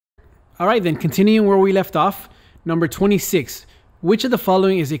All right, then continuing where we left off. Number 26. Which of the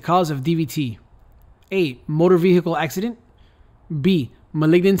following is a cause of DVT? A. Motor vehicle accident. B.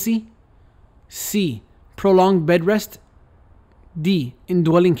 Malignancy. C. Prolonged bed rest. D.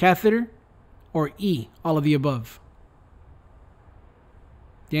 Indwelling catheter. Or E. All of the above.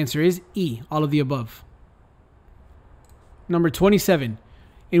 The answer is E. All of the above. Number 27.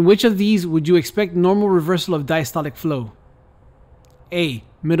 In which of these would you expect normal reversal of diastolic flow? A.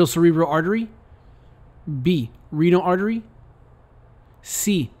 Middle cerebral artery. B. Renal artery.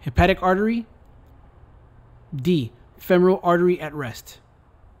 C. Hepatic artery. D. Femoral artery at rest.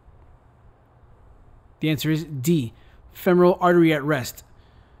 The answer is D. Femoral artery at rest.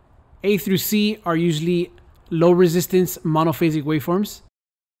 A through C are usually low resistance monophasic waveforms.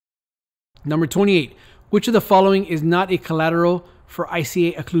 Number 28. Which of the following is not a collateral for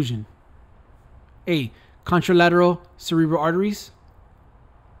ICA occlusion? A. Contralateral cerebral arteries.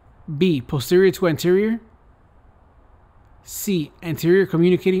 B. Posterior to anterior. C. Anterior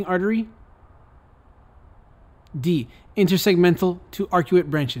communicating artery. D. Intersegmental to arcuate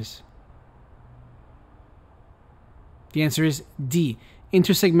branches. The answer is D.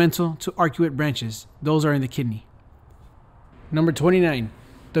 Intersegmental to arcuate branches. Those are in the kidney. Number 29.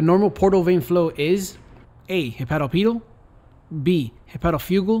 The normal portal vein flow is A. Hepatopedal. B.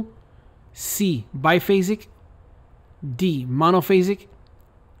 Hepatofugal. C. Biphasic. D. Monophasic.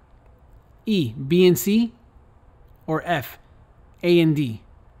 E. B and C. Or F. A and D.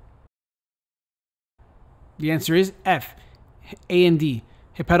 The answer is F. A and D.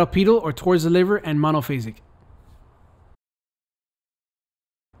 Hepatopedal or towards the liver and monophasic.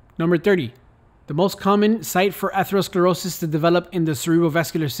 Number 30. The most common site for atherosclerosis to develop in the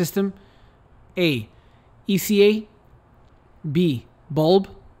cerebrovascular system. A. ECA. B. Bulb.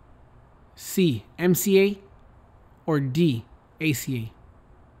 C. MCA. Or D. ACA.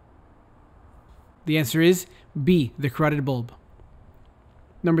 The answer is B. The carotid bulb.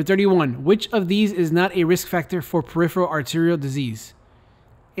 Number 31. Which of these is not a risk factor for peripheral arterial disease?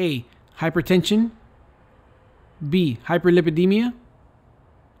 A. Hypertension. B. Hyperlipidemia.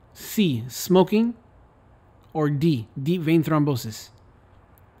 C. Smoking. Or D. Deep vein thrombosis.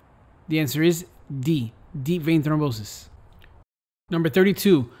 The answer is D. Deep vein thrombosis. Number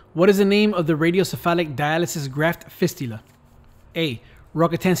 32. What is the name of the radiocephalic dialysis graft fistula? A.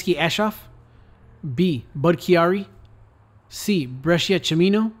 Rokitansky-Ashoff. B. Budd-Chiari. C.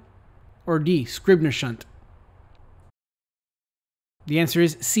 Brescia-Cimino. Or D. Scribner shunt. The answer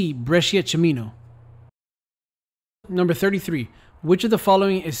is C. Brescia-Cimino. Number 33. Which of the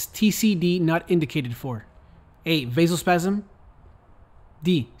following is TCD not indicated for? A. Vasospasm.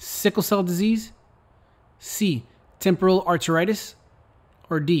 D. Sickle cell disease. C. Temporal arteritis.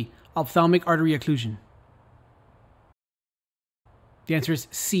 Or D. Ophthalmic artery occlusion. The answer is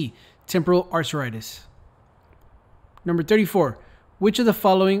C. Temporal arteritis. Number 34. Which of the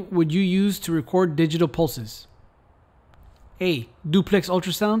following would you use to record digital pulses? A. Duplex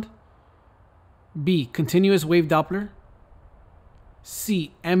ultrasound. B. Continuous wave Doppler.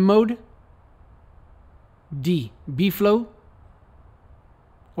 C. M mode. D. B-flow.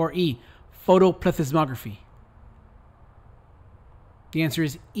 Or E. Photoplethysmography. The answer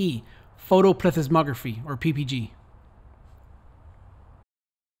is E. Photoplethysmography or PPG.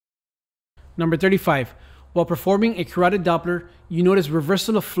 Number 35. While performing a carotid Doppler, you notice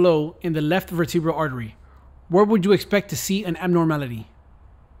reversal of flow in the left vertebral artery. Where would you expect to see an abnormality?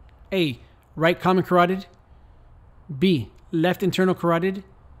 A. Right common carotid. B. Left internal carotid.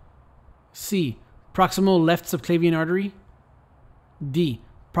 C. Proximal left subclavian artery. D.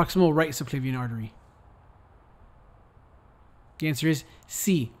 Proximal right subclavian artery. The answer is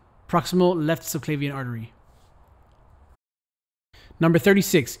C. Proximal left subclavian artery. Number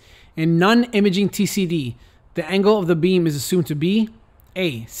 36. In non-imaging TCD, the angle of the beam is assumed to be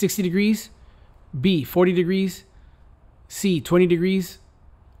A. 60 degrees. B. 40 degrees. C. 20 degrees.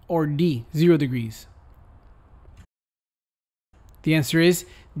 Or D. 0 degrees. The answer is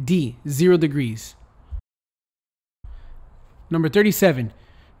D. 0 degrees. Number 37.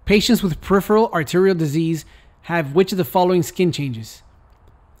 Patients with peripheral arterial disease have which of the following skin changes?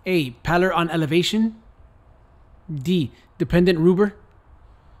 A. Pallor on elevation. D. Dependent rubor.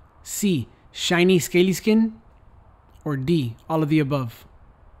 C. Shiny scaly skin. Or D. All of the above.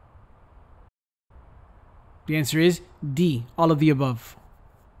 The answer is D. All of the above.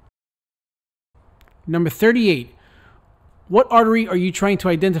 Number 38. What artery are you trying to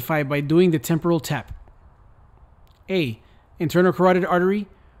identify by doing the temporal tap? A. Internal carotid artery.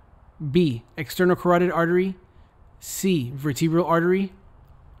 B. External carotid artery. C. Vertebral artery.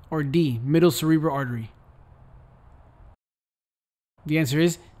 Or D. Middle cerebral artery. The answer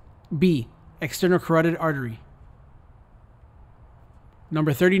is B. External carotid artery.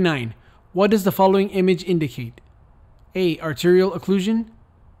 Number 39. What does the following image indicate? A. Arterial occlusion.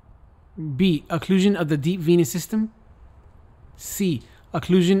 B. Occlusion of the deep venous system. C.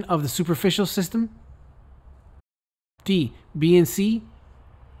 Occlusion of the superficial system. D. B and C.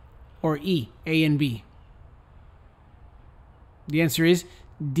 Or E. A and B. The answer is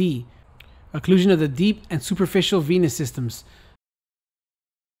D. Occlusion of the deep and superficial venous systems.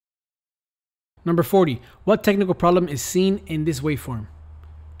 Number 40. What technical problem is seen in this waveform?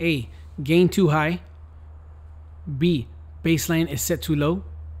 A. Gain too high. B. Baseline is set too low.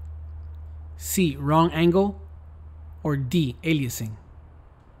 C. Wrong angle. Or D. Aliasing.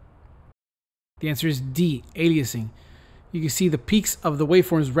 The answer is D. Aliasing. You can see the peaks of the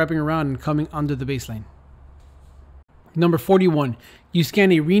waveforms wrapping around and coming under the baseline. Number 41. You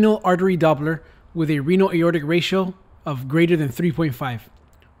scan a renal artery Doppler with a renal aortic ratio of greater than 3.5.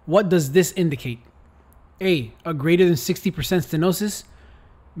 What does this indicate? A. A greater than 60% stenosis.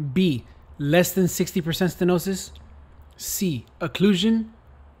 B. Less than 60% stenosis. C. Occlusion.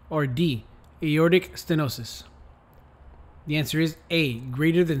 Or D. Aortic stenosis. The answer is A.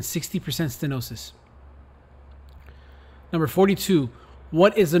 Greater than 60% stenosis. Number 42.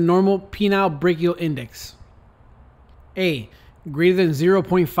 What is the normal penile brachial index? A. Greater than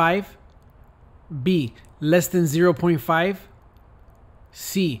 0.5. B. Less than 0.5.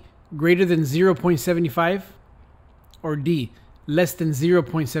 C. Greater than 0.75. Or D. Less than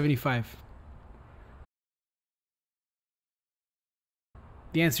 0.75.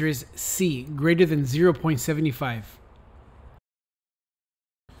 The answer is C. Greater than 0.75.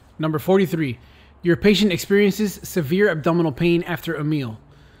 Number 43. Your patient experiences severe abdominal pain after a meal.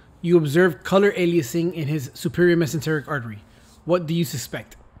 You observe color aliasing in his superior mesenteric artery. What do you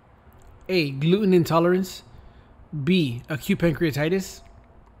suspect? A. Gluten intolerance. B. Acute pancreatitis.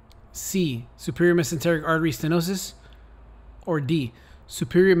 C. Superior mesenteric artery stenosis. Or D.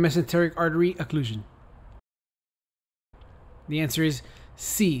 Superior mesenteric artery occlusion. The answer is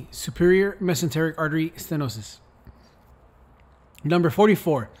C. Superior mesenteric artery stenosis. Number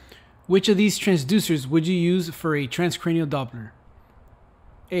 44. Which of these transducers would you use for a transcranial Doppler?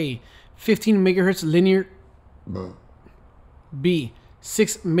 A. 15 megahertz linear. B.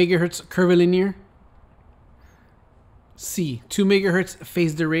 6 megahertz curvilinear. C. 2 megahertz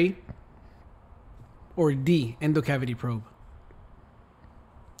phased array. Or D. Endocavity probe.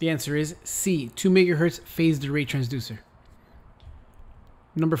 The answer is C. 2 megahertz phased array transducer.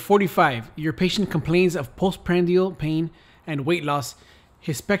 Number 45. Your patient complains of postprandial pain and weight loss.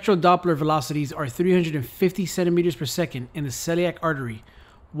 His spectral Doppler velocities are 350 centimeters per second in the celiac artery.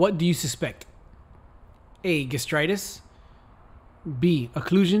 What do you suspect? A. Gastritis. B.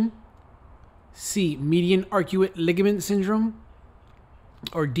 Occlusion. C. Median arcuate ligament syndrome.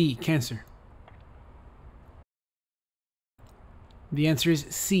 Or D. Cancer. The answer is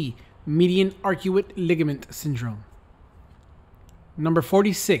C. Median arcuate ligament syndrome. Number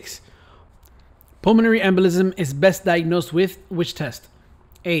 46. Pulmonary embolism is best diagnosed with which test?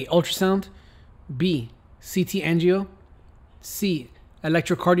 A. Ultrasound. B. CT angio. C.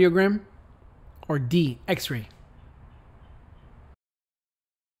 Electrocardiogram. Or D. X-ray.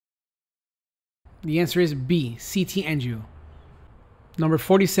 The answer is B. CT angio. Number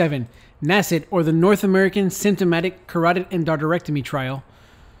 47. NASIT, or the North American Symptomatic Carotid Endarterectomy Trial.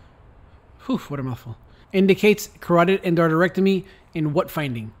 What a mouthful. Indicates carotid endarterectomy in what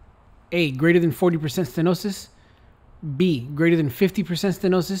finding? A. Greater than 40% stenosis. B. Greater than 50%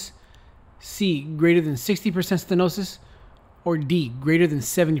 stenosis. C. Greater than 60% stenosis. Or D. Greater than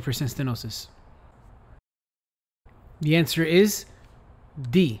 70% stenosis. The answer is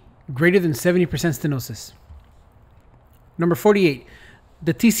D. Greater than 70% stenosis. Number 48.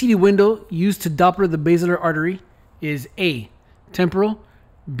 The TCD window used to Doppler the basilar artery is A. Temporal.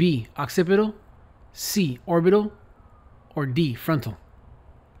 B. Occipital. C. Orbital. Or D. Frontal.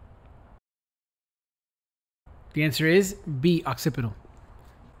 The answer is B. Occipital.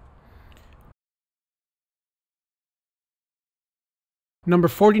 Number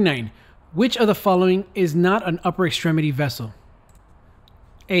 49. Which of the following is not an upper extremity vessel?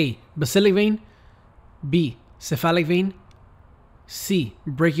 A. Basilic vein. B. Cephalic vein. C.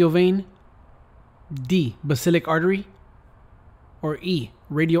 Brachial vein. D. Basilic artery. Or E.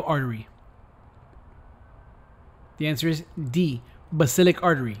 Radial artery. The answer is D. Basilic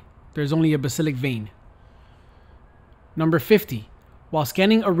artery. There's only a basilic vein. Number 50. While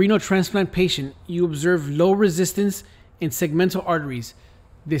scanning a renal transplant patient, you observe low resistance in segmental arteries.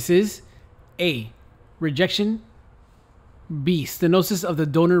 This is A. Rejection. B. Stenosis of the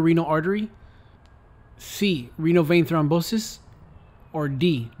donor renal artery. C. Renal vein thrombosis. or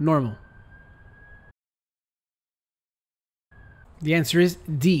D, normal? The answer is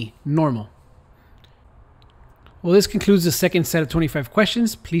D, normal. Well, this concludes the second set of 25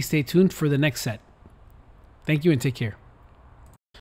 questions. Please stay tuned for the next set. Thank you and take care.